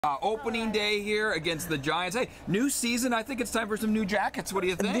Opening day here against the Giants. Hey, new season. I think it's time for some new jackets. What do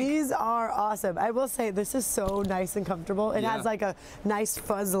you think? These are awesome. I will say this is so nice and comfortable. It has like a nice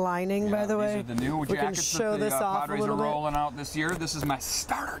fuzz lining, by the way. These are the new jackets that the Padres are rolling out this year. This is my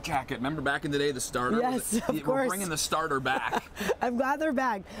starter jacket. Remember back in the day, the starter? Yes, of course. We're bringing the starter back. I'm glad they're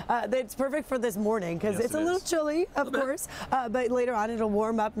back. It's perfect for this morning because it's a little chilly, of course, but later on it'll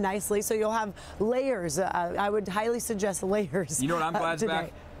warm up nicely, so you'll have layers. I would highly suggest layers. You know what I'm glad is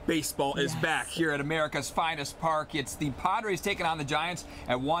back? Baseball is back here at America's finest park. It's the Padres taking on the Giants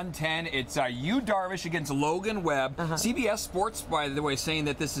at 1:10. It's Yu Darvish against Logan Webb. CBS Sports, by the way, saying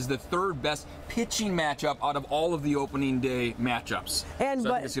that this is the third best pitching matchup out of all of the opening day matchups. And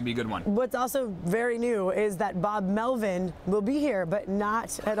so I think it's going to be a good one. What's also very new is that Bob Melvin will be here, but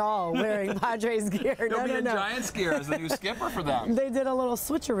not at all wearing Padres gear. He'll be in Giants gear as the new skipper for them. They did a little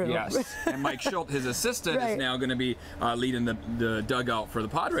switcheroo. Yes, and Mike Schultz, his assistant, is now going to be leading the dugout for the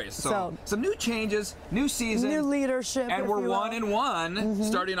Padres. So some new changes, new season, new leadership, and we're 1-1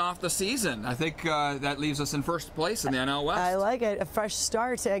 starting off the season. I think that leaves us in first place in the NL West. I like it. A fresh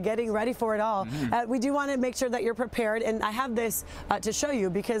start, getting ready for it all. We do want to make sure that you're prepared, and I have this to show you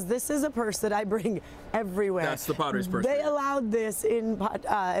because this is a purse that I bring everywhere. That's the Padres purse. They allowed this in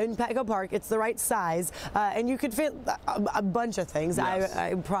Petco Park. It's the right size, and you could fit a bunch of things. Yes.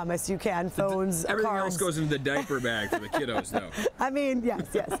 I promise you can. Phones, everything cards. else goes into the diaper bag for the kiddos, though. I mean, yes.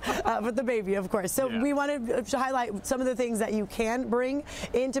 With the baby, of course. So we wanted to highlight some of the things that you can bring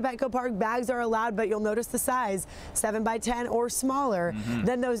into Petco Park. Bags are allowed, but you'll notice the size, 7 by 10 or smaller.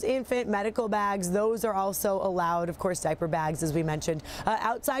 Then those infant medical bags, those are also allowed. Of course, diaper bags, as we mentioned.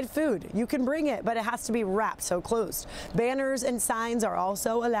 Outside food, you can bring it, but it has to be wrapped, so closed. Banners and signs are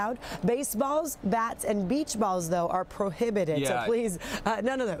also allowed. Baseballs, bats, and beach balls, though, are prohibited. So please,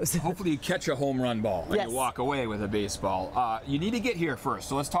 none of those. Hopefully you catch a home run ball and you walk away with a baseball. You need to get here first.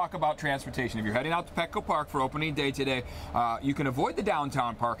 So let's talk about transportation. If you're heading out to Petco Park for opening day today, you can avoid the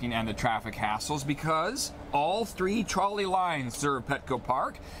downtown parking and the traffic hassles because all 3 trolley lines serve Petco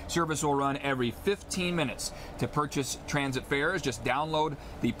Park. Service will run every 15 minutes. To purchase transit fares, just download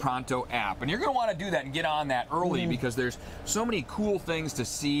the Pronto app. And you're going to want to do that and get on that early because there's so many cool things to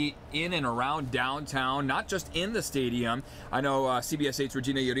see in and around downtown, not just in the stadium. I know CBS 8's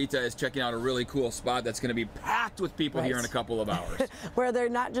Regina Yorita is checking out a really cool spot that's going to be packed with people here in a couple of hours. Where they're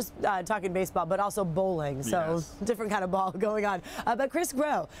not just talking baseball, but also bowling. So different kind of ball going on. But Chris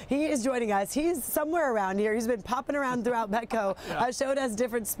Groh, he is joining us. He's somewhere around here. He's been popping around throughout Petco, showed us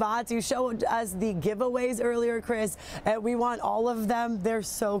different spots. You showed us the giveaways earlier, Chris. We want all of them. They're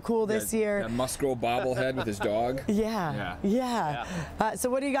so cool this year. That Musgrove bobblehead with his dog. Yeah. So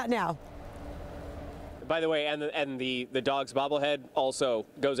what do you got now? By the way, and the dog's bobblehead also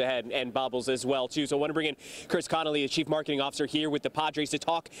goes ahead and bobbles as well, too. So I want to bring in Chris Connolly, the Chief Marketing Officer here with the Padres to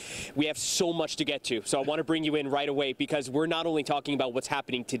talk. We have so much to get to, so I want to bring you in right away because we're not only talking about what's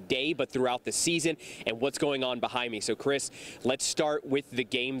happening today, but throughout the season and what's going on behind me. So, Chris, let's start with the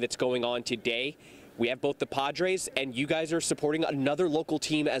game that's going on today. We have both the Padres and you guys are supporting another local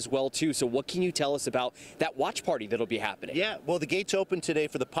team as well, too. So what can you tell us about that watch party that'll be happening? Yeah, well, the gates open today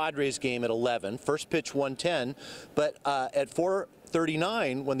for the Padres game at 11. First pitch 1:10, but at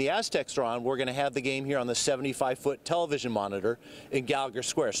 4:39, when the Aztecs are on, we're going to have the game here on the 75-foot television monitor in Gallagher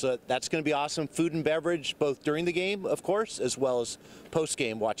Square. So that's going to be awesome. Food and beverage, both during the game, of course, as well as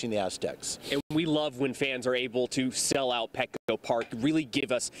post-game watching the Aztecs. And we love when fans are able to sell out Petco Park, really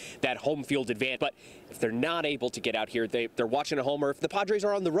give us that home field advantage. But if they're not able to get out here, they're watching at home, or if the Padres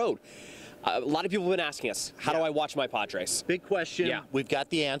are on the road. A lot of people have been asking us, how do I watch my Padres? Big question. Yeah. We've got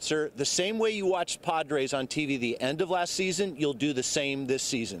the answer. The same way you watched Padres on TV the end of last season, you'll do the same this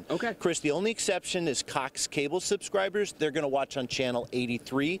season. Okay. Chris, the only exception is Cox cable subscribers. They're going to watch on channel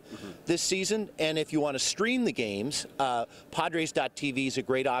 83 this season. And if you want to stream the games, Padres.tv is a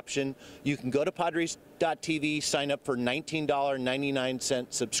great option. You can go to Padres.tv, sign up for $19.99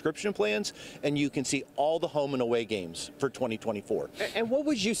 subscription plans, and you can see all the home and away games for 2024. And what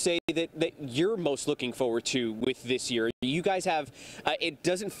would you say that you're most looking forward to with this year? You guys have, it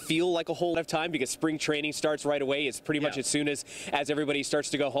doesn't feel like a whole lot of time because spring training starts right away. It's pretty much as soon as everybody starts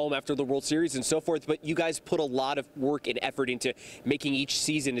to go home after the World Series and so forth. But you guys put a lot of work and effort into making each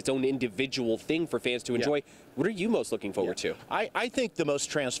season its own individual thing for fans to enjoy. What are you most looking forward to? I think the most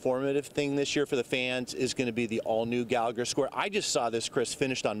transformative thing this year for the fans is going to be the all-new Gallagher Square. I just saw this, Chris,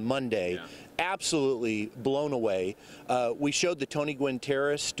 finished on Monday. Absolutely blown away. We showed the Tony Gwynn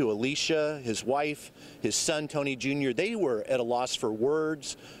Terrace to Alicia, his wife, his son, Tony Jr. They were at a loss for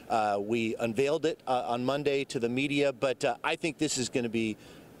words. We unveiled it on Monday to the media, but I think this is going to be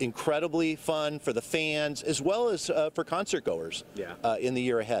incredibly fun for the fans as well as for concert goers in the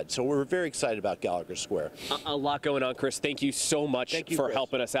year ahead. So we're very excited about Gallagher Square. A lot going on, Chris. Thank you so much for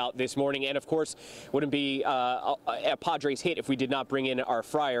helping us out this morning. And of course, wouldn't be a Padres hit if we did not bring in our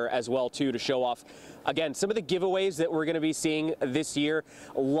Friar as well too to show off again some of the giveaways that we're going to be seeing this year.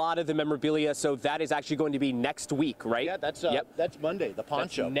 A lot of the memorabilia. So that is actually going to be next week, right? Yeah, that's Monday. The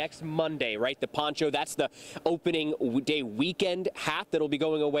poncho. That's next Monday, right? The poncho. That's the opening day weekend hat that'll be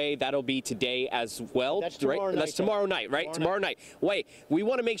going away. That'll be today as well. That's tomorrow night. That's tomorrow night, right? Tomorrow night. Wait, we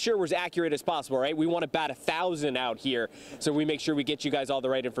want to make sure we're as accurate as possible, right? We want to bat 1,000 out here, so we make sure we get you guys all the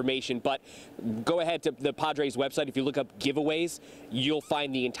right information. But go ahead to the Padres website. If you look up giveaways, you'll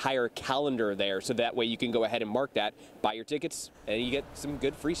find the entire calendar there, so that way you can go ahead and mark that, buy your tickets, and you get some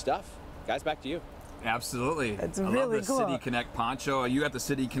good free stuff. Guys, back to you. Absolutely. It's I really love the cool. City Connect poncho. You got the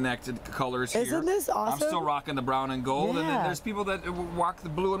City Connected colors here. Isn't this awesome? I'm still rocking the brown and gold, and then there's people that rock the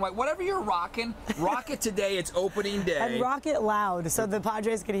blue and white. Whatever you're rocking, rock it today. It's opening day. And rock it loud so the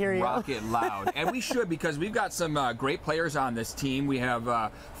Padres can hear you. Rock it loud. And we should, because we've got some great players on this team. We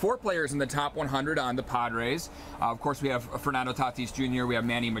have 4 players in the top 100 on the Padres. Of course, we have Fernando Tatis Jr., we have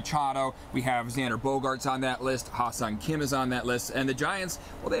Manny Machado, we have Xander Bogaerts on that list, Ha-Seong Kim is on that list, and the Giants,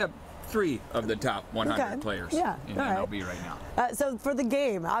 well, they have 3 of the top 100 players in MLB right now. So for the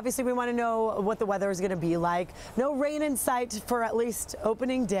game, obviously we want to know what the weather is going to be like. No rain in sight for at least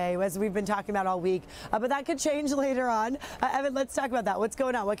opening day, as we've been talking about all week. But that could change later on. Evan, let's talk about that. What's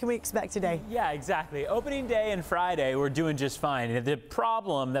going on? What can we expect today? Yeah, exactly. Opening day and Friday, we're doing just fine. The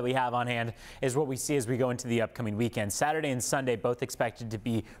problem that we have on hand is what we see as we go into the upcoming weekend. Saturday and Sunday both expected to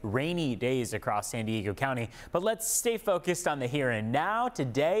be rainy days across San Diego County. But let's stay focused on the here and now.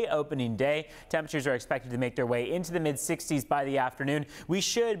 Today, opening day, temperatures are expected to make their way into the mid-60s by the afternoon. We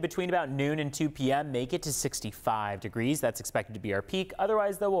should, between about noon and 2 p.m., make it to 65 degrees. That's expected to be our peak.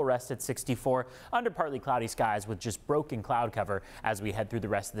 Otherwise, though, we'll rest at 64 under partly cloudy skies with just broken cloud cover as we head through the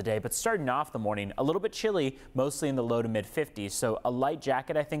rest of the day. But starting off the morning, a little bit chilly, mostly in the low to mid-50s. So a light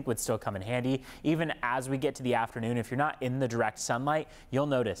jacket, I think, would still come in handy. Even as we get to the afternoon, if you're not in the direct sunlight, you'll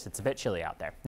notice it's a bit chilly out there.